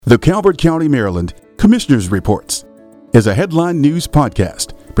The Calvert County, Maryland Commissioners Reports is a headline news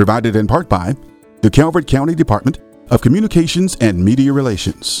podcast provided in part by the Calvert County Department of Communications and Media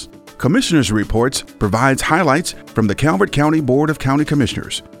Relations. Commissioners Reports provides highlights from the Calvert County Board of County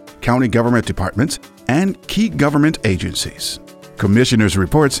Commissioners, county government departments, and key government agencies. Commissioners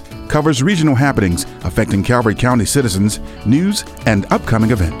Reports covers regional happenings affecting Calvert County citizens, news, and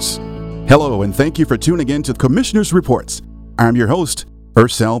upcoming events. Hello, and thank you for tuning in to Commissioners Reports. I'm your host,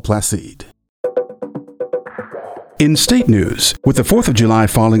 Ursel Placide. In state news, with the 4th of July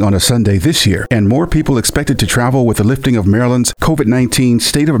falling on a Sunday this year and more people expected to travel with the lifting of Maryland's COVID-19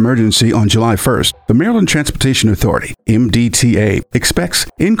 state of emergency on July 1st, the Maryland Transportation Authority, MDTA, expects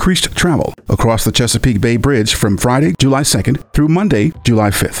increased travel across the Chesapeake Bay Bridge from Friday, July 2nd through Monday, July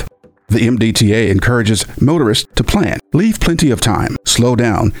 5th. The MDTA encourages motorists to plan, leave plenty of time, slow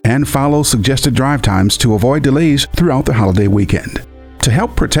down, and follow suggested drive times to avoid delays throughout the holiday weekend. To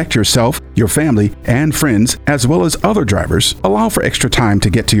help protect yourself, your family, and friends, as well as other drivers, allow for extra time to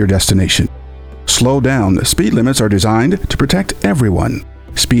get to your destination. Slow down. Speed limits are designed to protect everyone.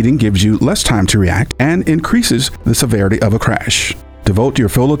 Speeding gives you less time to react and increases the severity of a crash. Devote your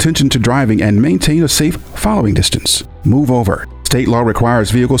full attention to driving and maintain a safe following distance. Move over. State law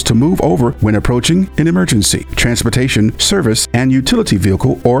requires vehicles to move over when approaching an emergency, transportation, service, and utility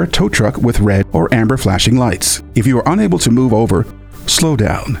vehicle or tow truck with red or amber flashing lights. If you are unable to move over, slow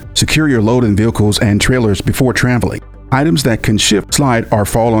down. Secure your load in vehicles and trailers before traveling. Items that can shift, slide, or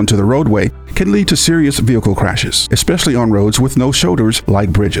fall onto the roadway can lead to serious vehicle crashes, especially on roads with no shoulders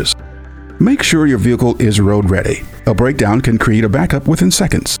like bridges. Make sure your vehicle is road ready. A breakdown can create a backup within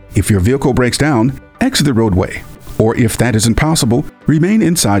seconds. If your vehicle breaks down, exit the roadway. Or if that isn't possible, remain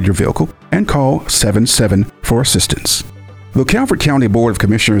inside your vehicle and call 77 for assistance. The Calvert County Board of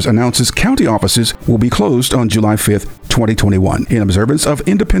Commissioners announces county offices will be closed on July 5th, 2021, in observance of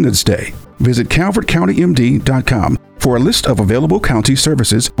Independence Day. Visit calvertcountymd.com for a list of available county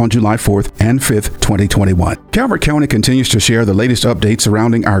services on July 4th and 5th, 2021. Calvert County continues to share the latest updates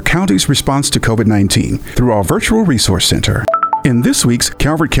surrounding our county's response to COVID-19 through our virtual resource center. In this week's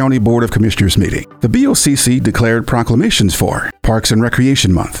Calvert County Board of Commissioners meeting, the BOCC declared proclamations for Parks and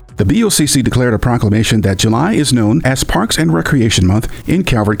Recreation Month. The BOCC declared a proclamation that July is known as Parks and Recreation Month in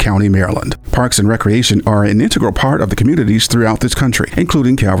Calvert County, Maryland. Parks and recreation are an integral part of the communities throughout this country,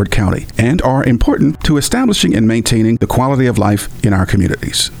 including Calvert County, and are important to establishing and maintaining the quality of life in our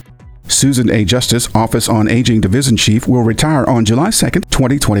communities. Susan A. Justice, Office on Aging Division Chief, will retire on July 2nd,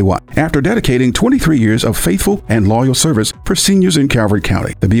 2021, after dedicating 23 years of faithful and loyal service for seniors in Calvert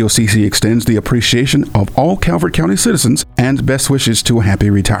County. The BOCC extends the appreciation of all Calvert County citizens and best wishes to a happy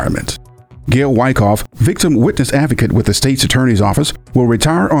retirement. Gail Wyckoff, Victim Witness Advocate with the State's Attorney's Office, will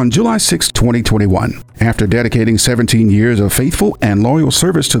retire on July 6, 2021. After dedicating 17 years of faithful and loyal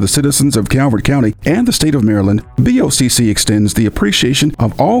service to the citizens of Calvert County and the state of Maryland, BOCC extends the appreciation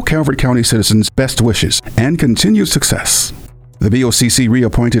of all Calvert County citizens' best wishes and continued success. The BOCC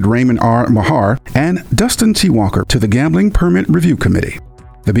reappointed Raymond R. Mahar and Dustin T. Walker to the Gambling Permit Review Committee.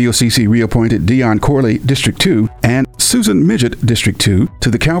 The BOCC reappointed Dion Corley, District 2, and Susan Midget, District 2, to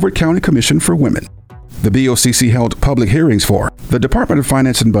the Calvert County Commission for Women. The BOCC held public hearings for the Department of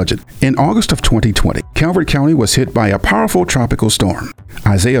Finance and Budget. In August of 2020, Calvert County was hit by a powerful tropical storm.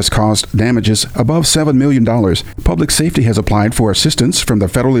 Isaias caused damages above $7 million. Public Safety has applied for assistance from the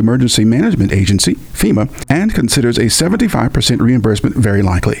Federal Emergency Management Agency, FEMA, and considers a 75% reimbursement very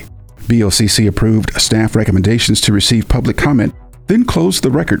likely. BOCC approved staff recommendations to receive public comment, then closed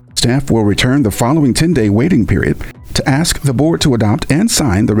the record. Staff will return the following 10-day waiting period to ask the board to adopt and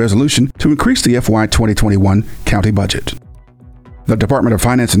sign the resolution to increase the FY 2021 county budget. The Department of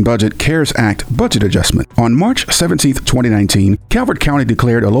Finance and Budget CARES Act budget adjustment. On March 17, 2019, Calvert County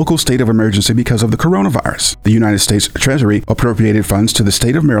declared a local state of emergency because of the coronavirus. The United States Treasury appropriated funds to the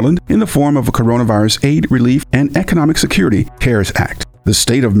state of Maryland in the form of a Coronavirus Aid, Relief, and Economic Security CARES Act. The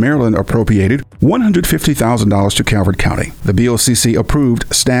state of Maryland appropriated $150,000 to Calvert County. The BOCC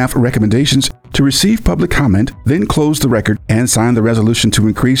approved staff recommendations to receive public comment, then closed the record and signed the resolution to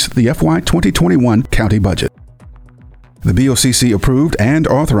increase the FY 2021 county budget. The BOCC approved and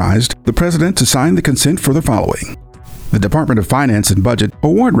authorized the President to sign the consent for the following: the Department of Finance and Budget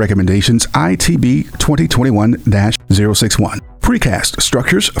Award Recommendations ITB 2021-061, Precast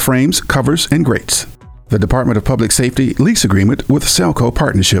Structures, Frames, Covers, and Grates. The Department of Public Safety Lease Agreement with Selco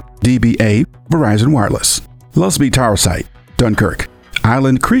Partnership, DBA, Verizon Wireless. Lusby Tower Site, Dunkirk.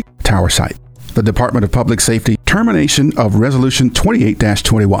 Island Creek Tower Site. The Department of Public Safety Termination of Resolution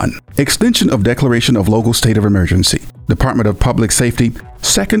 28-21. Extension of Declaration of Local State of Emergency. Department of Public Safety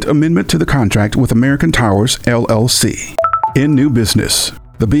Second Amendment to the Contract with American Towers, LLC. In new business,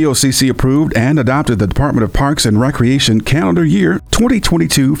 The BOCC approved and adopted the Department of Parks and Recreation calendar year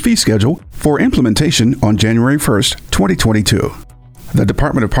 2022 fee schedule for implementation on January 1st, 2022. The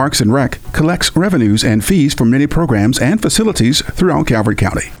Department of Parks and Rec collects revenues and fees for many programs and facilities throughout Calvert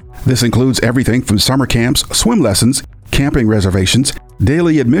County. This includes everything from summer camps, swim lessons, camping reservations,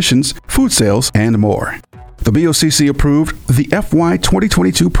 daily admissions, food sales, and more. The BOCC approved the FY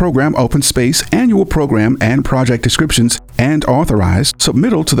 2022 Program Open Space Annual Program and Project Descriptions and authorized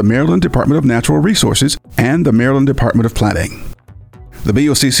submittal to the Maryland Department of Natural Resources and the Maryland Department of Planning. The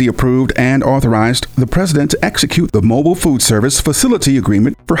BOCC approved and authorized the President to execute the Mobile Food Service Facility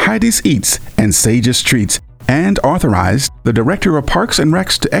Agreement for Heidi's Eats and Sage's Treats, and authorized the Director of Parks and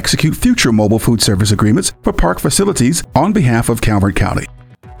Recs to execute future mobile food service agreements for park facilities on behalf of Calvert County.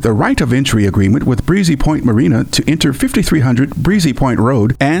 The right of entry agreement with Breezy Point Marina to enter 5300 Breezy Point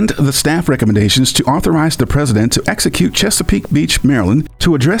Road, and the staff recommendations to authorize the President to execute Chesapeake Beach, Maryland,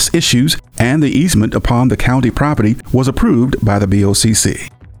 to address issues and the easement upon the county property was approved by the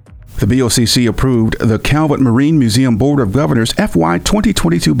BOCC. The BOCC approved the Calvert Marine Museum Board of Governors FY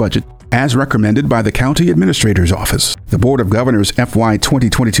 2022 budget as recommended by the County Administrator's Office. The Board of Governors FY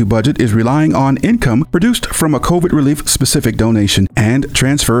 2022 budget is relying on income produced from a COVID relief specific donation and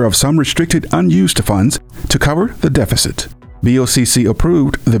transfer of some restricted unused funds to cover the deficit. BOCC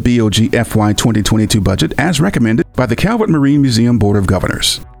approved the BOG FY 2022 budget as recommended by the Calvert Marine Museum Board of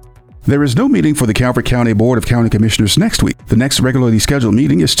Governors. There is no meeting for the Calvert County Board of County Commissioners next week. The next regularly scheduled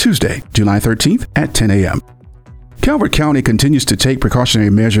meeting is Tuesday, July 13th at 10 a.m. Calvert County continues to take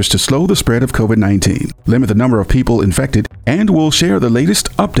precautionary measures to slow the spread of COVID-19, limit the number of people infected, and will share the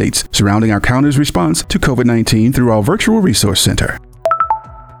latest updates surrounding our county's response to COVID-19 through our virtual resource center.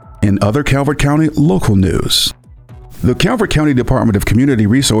 In other Calvert County local news, the Calvert County Department of Community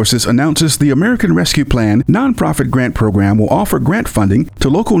Resources announces the American Rescue Plan nonprofit grant program will offer grant funding to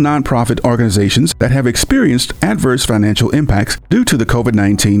local nonprofit organizations that have experienced adverse financial impacts due to the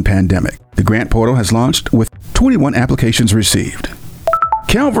COVID-19 pandemic. The grant portal has launched with 21 applications received.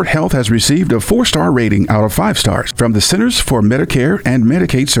 Calvert Health has received a 4-star rating out of 5 stars from the Centers for Medicare and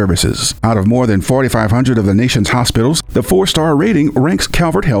Medicaid Services. Out of more than 4,500 of the nation's hospitals, the 4-star rating ranks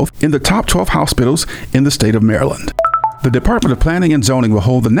Calvert Health in the top 12 hospitals in the state of Maryland. The Department of Planning and Zoning will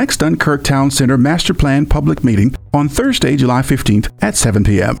hold the next Dunkirk Town Center Master Plan public meeting on Thursday, July 15th at 7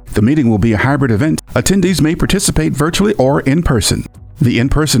 p.m. The meeting will be a hybrid event. Attendees may participate virtually or in person. The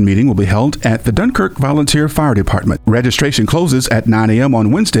in-person meeting will be held at the Dunkirk Volunteer Fire Department. Registration closes at 9 a.m. on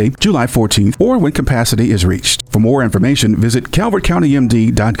Wednesday, July 14th, or when capacity is reached. For more information, visit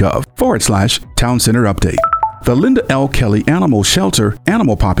calvertcountymd.gov/Town Center Update. The Linda L. Kelly Animal Shelter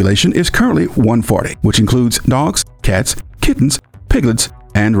animal population is currently 140, which includes dogs, cats, kittens, piglets,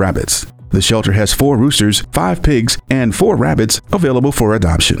 and rabbits. The shelter has 4 roosters, 5 pigs, and 4 rabbits available for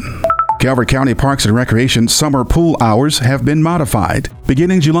adoption. Calvert County Parks and Recreation summer pool hours have been modified.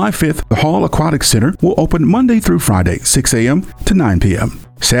 Beginning July 5th, the Hall Aquatic Center will open Monday through Friday, 6 a.m. to 9 p.m.,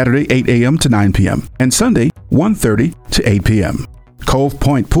 Saturday, 8 a.m. to 9 p.m., and Sunday, 1:30 to 8 p.m. Cove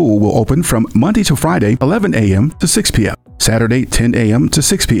Point Pool will open from Monday to Friday, 11 a.m. to 6 p.m., Saturday, 10 a.m. to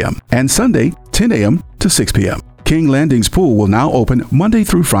 6 p.m., and Sunday, 10 a.m. to 6 p.m. King Landing's Pool will now open Monday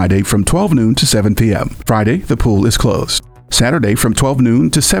through Friday from 12 noon to 7 p.m. Friday, the pool is closed. Saturday from 12 noon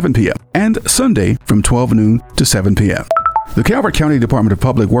to 7 p.m. and Sunday from 12 noon to 7 p.m. The Calvert County Department of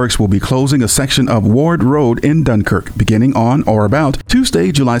Public Works will be closing a section of Ward Road in Dunkirk beginning on or about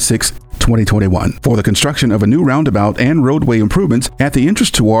Tuesday, July 6, 2021, for the construction of a new roundabout and roadway improvements at the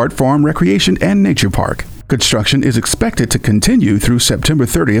entrance to Ward Farm Recreation and Nature Park. Construction is expected to continue through September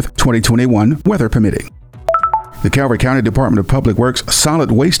 30th, 2021, weather permitting. The Calvert County Department of Public Works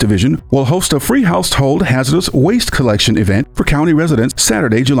Solid Waste Division will host a free household hazardous waste collection event for county residents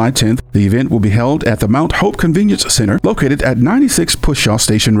Saturday, July 10th. The event will be held at the Mount Hope Convenience Center located at 96 Pushaw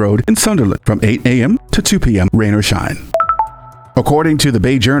Station Road in Sunderland from 8 a.m. to 2 p.m., rain or shine. According to the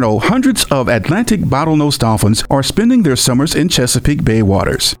Bay Journal, hundreds of Atlantic bottlenose dolphins are spending their summers in Chesapeake Bay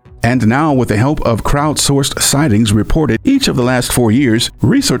waters. And now, with the help of crowdsourced sightings reported each of the last 4 years,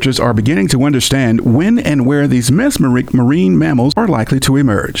 researchers are beginning to understand when and where these mesmeric marine mammals are likely to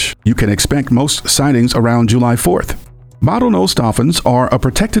emerge. You can expect most sightings around July 4th. Bottlenose dolphins are a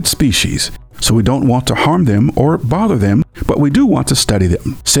protected species, so we don't want to harm them or bother them, but we do want to study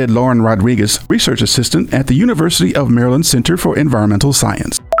them, said Lauren Rodriguez, research assistant at the University of Maryland Center for Environmental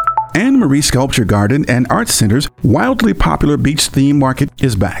Science. Anne Marie Sculpture Garden and Arts Center's wildly popular beach theme market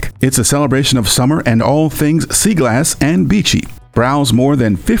is back. It's a celebration of summer and all things sea glass and beachy. Browse more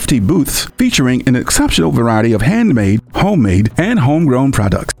than 50 booths featuring an exceptional variety of handmade, homemade, and homegrown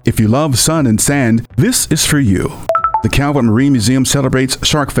products. If you love sun and sand, this is for you. The Calvert Marine Museum celebrates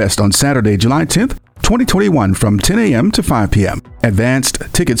Shark Fest on Saturday, July 10th, 2021 from 10 a.m. to 5 p.m.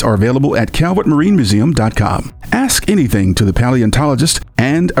 Advanced tickets are available at calvertmarinemuseum.com. Ask anything to the paleontologist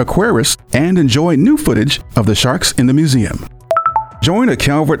and aquarist and enjoy new footage of the sharks in the museum. Join a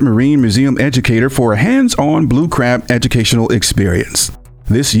Calvert Marine Museum educator for a hands-on blue crab educational experience.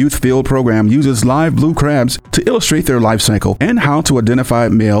 This youth-filled program uses live blue crabs to illustrate their life cycle and how to identify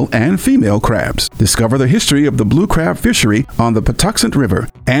male and female crabs. Discover the history of the blue crab fishery on the Patuxent River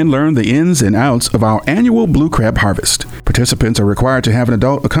and learn the ins and outs of our annual blue crab harvest. Participants are required to have an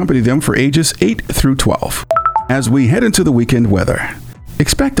adult accompany them for ages 8 through 12. As we head into the weekend weather,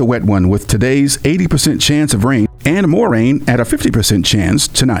 expect a wet one with today's 80% chance of rain and more rain at a 50% chance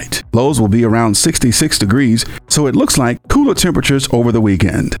tonight. Lows will be around 66 degrees, so it looks like cooler temperatures over the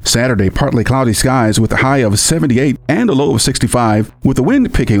weekend. Saturday, partly cloudy skies with a high of 78 and a low of 65, with the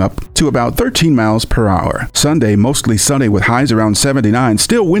wind picking up to about 13 miles per hour. Sunday, mostly sunny with highs around 79,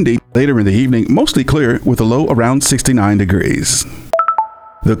 still windy. Later in the evening, mostly clear with a low around 69 degrees.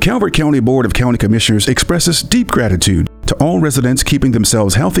 The Calvert County Board of County Commissioners expresses deep gratitude to all residents keeping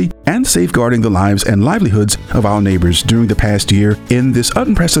themselves healthy and safeguarding the lives and livelihoods of our neighbors during the past year in this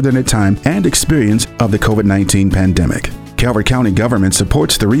unprecedented time and experience of the COVID-19 pandemic. Calvert County government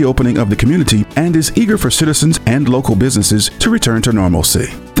supports the reopening of the community and is eager for citizens and local businesses to return to normalcy.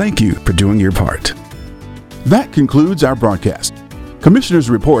 Thank you for doing your part. That concludes our broadcast. Commissioners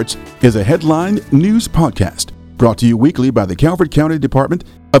Reports is a headline news podcast brought to you weekly by the Calvert County Department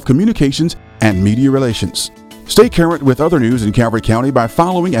of Communications and Media Relations. Stay current with other news in Calvert County by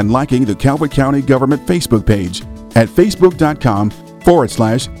following and liking the Calvert County Government Facebook page at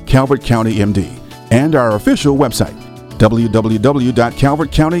facebook.com/Calvert County MD and our official website,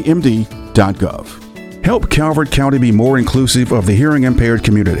 www.calvertcountymd.gov. Help Calvert County be more inclusive of the hearing impaired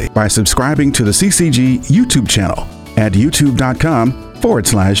community by subscribing to the CCG YouTube channel at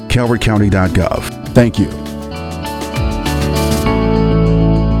youtube.com/calvertcounty.gov. Thank you.